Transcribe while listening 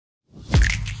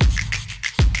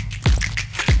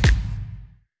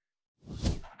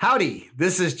Howdy,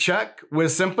 this is Chuck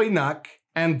with Simply Nuck,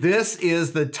 and this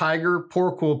is the Tiger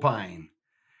Porcoolpine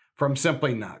from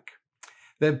Simply Nuck.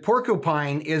 The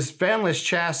Porcoolpine is fanless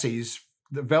chassis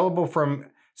available from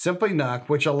Simply Nuck,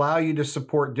 which allow you to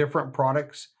support different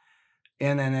products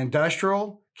in an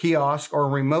industrial, kiosk, or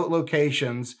remote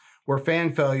locations where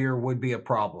fan failure would be a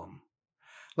problem.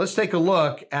 Let's take a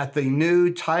look at the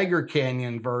new Tiger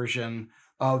Canyon version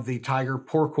of the Tiger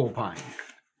Porcoolpine.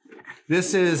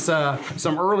 This is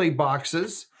some early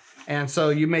boxes, and so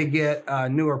you may get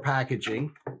newer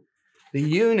packaging. The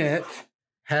unit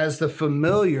has the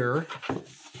familiar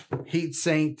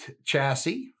heat-sinked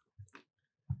chassis,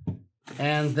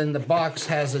 and then the box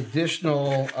has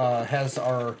additional, has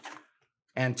our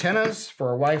antennas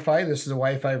for our Wi-Fi. This is the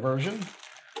Wi-Fi version.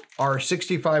 Our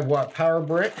 65-watt power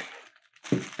brick,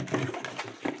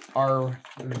 our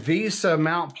Visa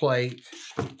mount plate,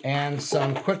 and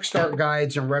some quick start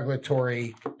guides and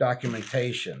regulatory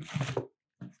documentation.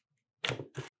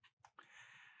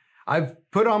 I've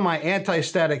put on my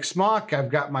anti-static smock. I've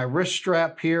got my wrist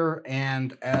strap here,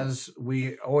 and as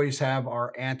we always have,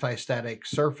 our anti-static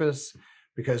surface,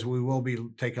 because we will be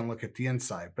taking a look at the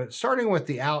inside. But starting with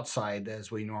the outside,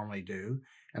 as we normally do,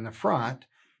 and the front,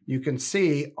 you can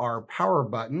see our power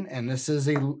button, and this is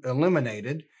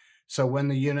illuminated. So when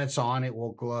the unit's on, it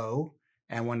will glow,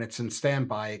 and when it's in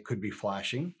standby, it could be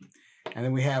flashing. And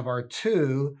then we have our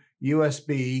two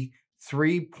USB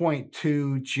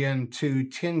 3.2 Gen 2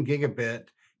 10 gigabit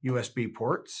USB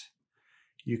ports.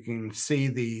 You can see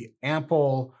the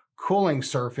ample cooling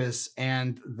surface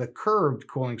and the curved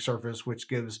cooling surface, which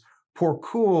gives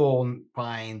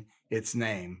Porcoolpine its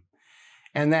name.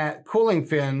 And that cooling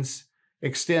fins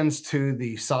extends to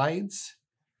the sides,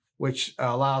 which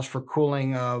allows for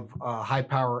cooling of high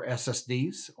power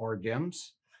SSDs or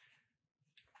DIMMs.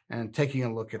 And taking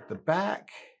a look at the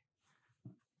back,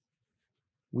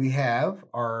 we have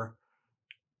our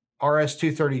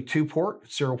RS-232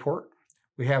 port, serial port.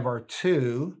 We have our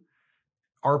two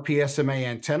RPSMA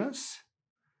antennas.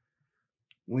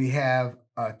 We have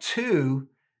two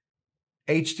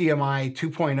HDMI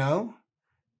 2.0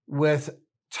 with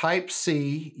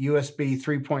Type-C USB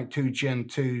 3.2 Gen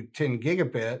 2 10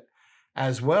 gigabit,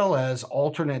 as well as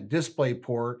alternate display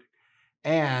port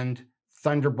and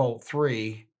Thunderbolt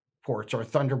 3 ports, or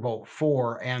Thunderbolt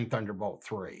 4 and Thunderbolt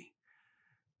 3.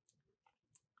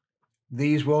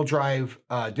 These will drive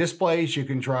displays. You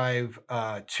can drive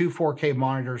two 4K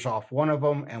monitors off one of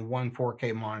them and one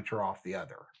 4K monitor off the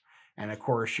other. And of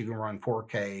course, you can run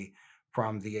 4K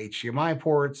from the HDMI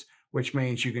ports, which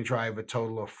means you can drive a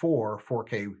total of four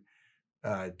 4K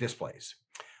displays.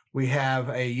 We have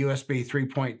a USB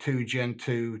 3.2 Gen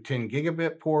 2 10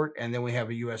 gigabit port, and then we have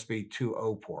a USB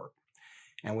 2.0 port.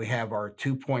 And we have our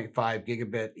 2.5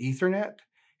 gigabit Ethernet.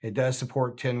 It does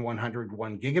support 10100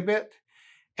 1 gigabit.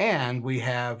 And we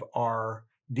have our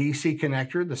DC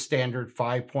connector, the standard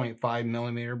 5.5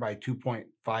 millimeter by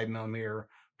 2.5 millimeter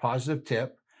positive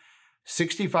tip,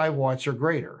 65 watts or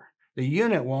greater. The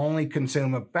unit will only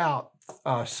consume about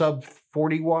sub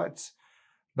 40 watts,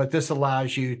 but this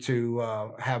allows you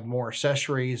to have more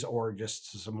accessories or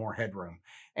just some more headroom.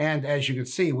 And as you can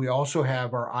see, we also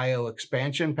have our I/O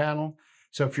expansion panel.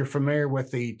 So if you're familiar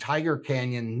with the Tiger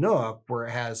Canyon Nook, where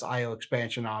it has I/O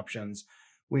expansion options,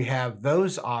 we have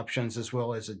those options as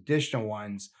well as additional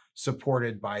ones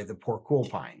supported by the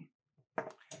Porcoolpine.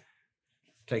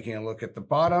 Taking a look at the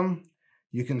bottom,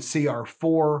 you can see our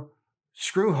four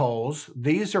screw holes.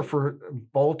 These are for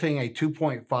bolting a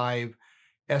 2.5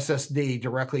 SSD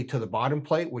directly to the bottom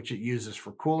plate, which it uses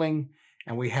for cooling.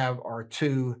 And we have our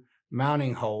two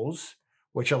mounting holes,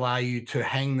 which allow you to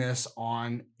hang this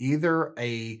on either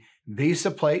a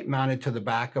Visa plate mounted to the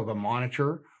back of a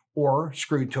monitor or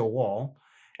screwed to a wall.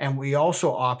 And we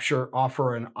also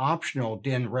offer an optional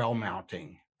DIN rail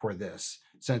mounting for this,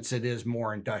 since it is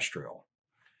more industrial.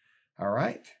 All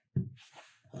right.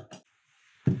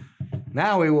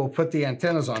 Now we will put the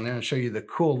antennas on there and show you the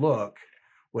cool look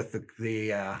with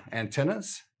the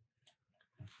antennas.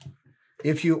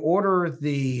 If you order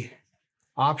the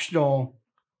optional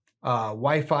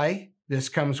Wi-Fi, this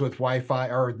comes with Wi-Fi,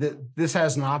 or this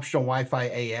has an optional Wi-Fi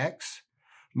AX.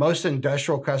 Most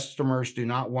industrial customers do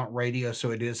not want radio,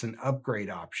 so it is an upgrade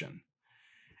option.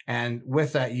 And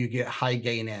with that, you get high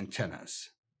gain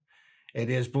antennas. It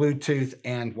is Bluetooth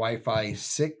and Wi-Fi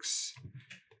 6.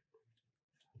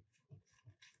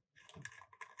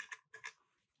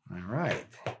 All right.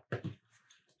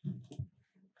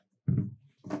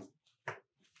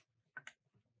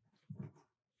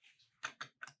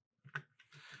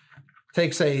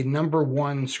 Takes a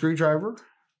 #1 screwdriver.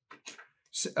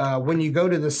 When you go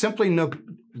to the Simply Nook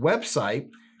website,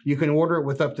 You can order it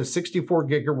with up to 64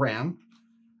 gig of RAM,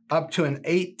 up to an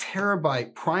 8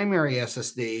 terabyte primary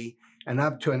SSD, and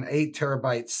up to an 8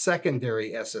 terabyte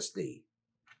secondary SSD.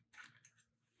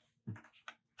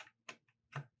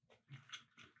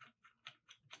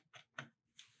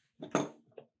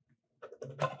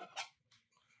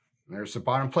 There's the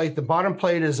bottom plate. The bottom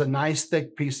plate is a nice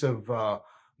thick piece of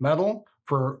metal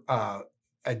for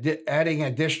adding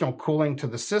additional cooling to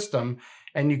the system.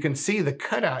 And you can see the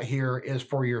cutout here is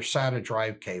for your SATA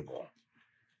drive cable.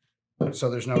 So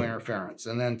there's no interference.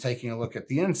 And then taking a look at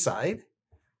the inside,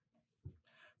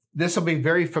 this will be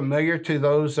very familiar to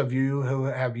those of you who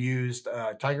have used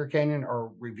Tiger Canyon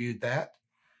or reviewed that.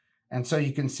 And so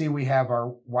you can see we have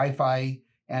our Wi-Fi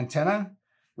antenna.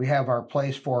 We have our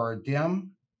place for our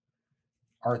DIMM,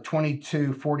 our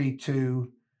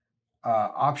 2242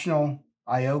 optional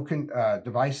I/O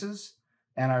devices,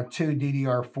 and our 2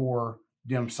 DDR4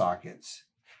 DIMM sockets.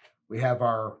 We have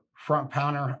our front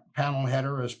panel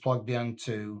header is plugged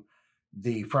into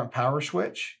the front power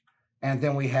switch, and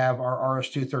then we have our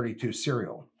RS-232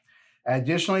 serial.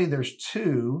 Additionally, there's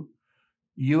 2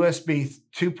 USB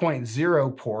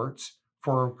 2.0 ports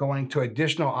for going to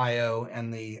additional I/O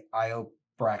and the I/O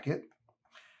bracket.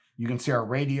 You can see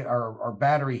our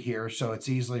battery here, so it's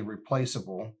easily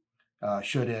replaceable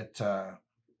should it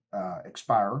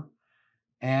expire.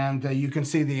 And you can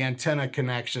see the antenna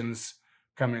connections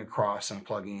coming across and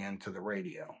plugging into the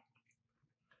radio.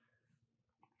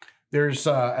 There's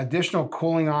additional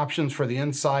cooling options for the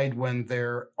inside when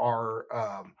there are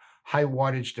high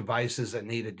wattage devices that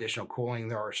need additional cooling.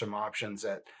 There are some options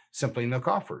that Simply NUC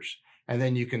offers. And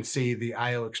then you can see the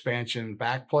I/O expansion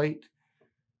backplate.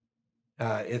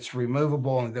 It's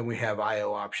removable, and then we have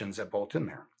I/O options that bolt in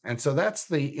there. And so that's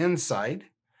the inside.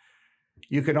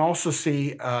 You can also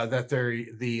see that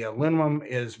the aluminum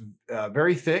is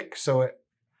very thick, so it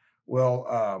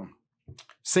will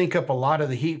sink up a lot of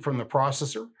the heat from the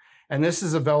processor. And this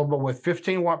is available with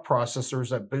 15-watt processors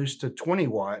that boost to 20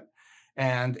 watt,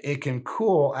 and it can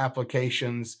cool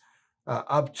applications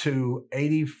up to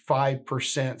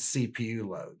 85% CPU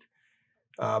load.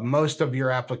 Most of your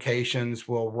applications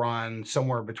will run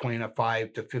somewhere between a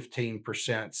 5 to 15%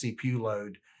 CPU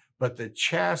load, but the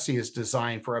chassis is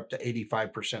designed for up to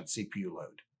 85% CPU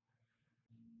load.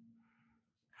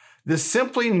 The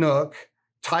Simply NUC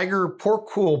Tiger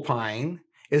Porcoolpine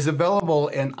is available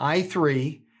in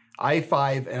i3,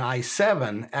 i5, and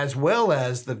i7, as well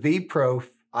as the vPro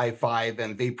i5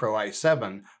 and vPro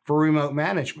i7 for remote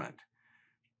management.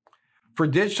 For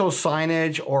digital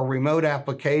signage or remote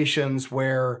applications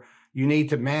where you need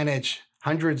to manage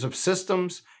hundreds of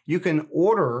systems, you can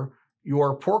order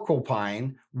your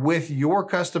Porcoolpine with your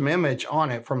custom image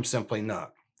on it from Simply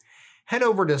NUC. Head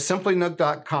over to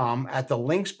simplynuc.com at the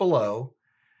links below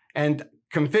and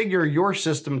configure your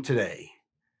system today.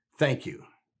 Thank you.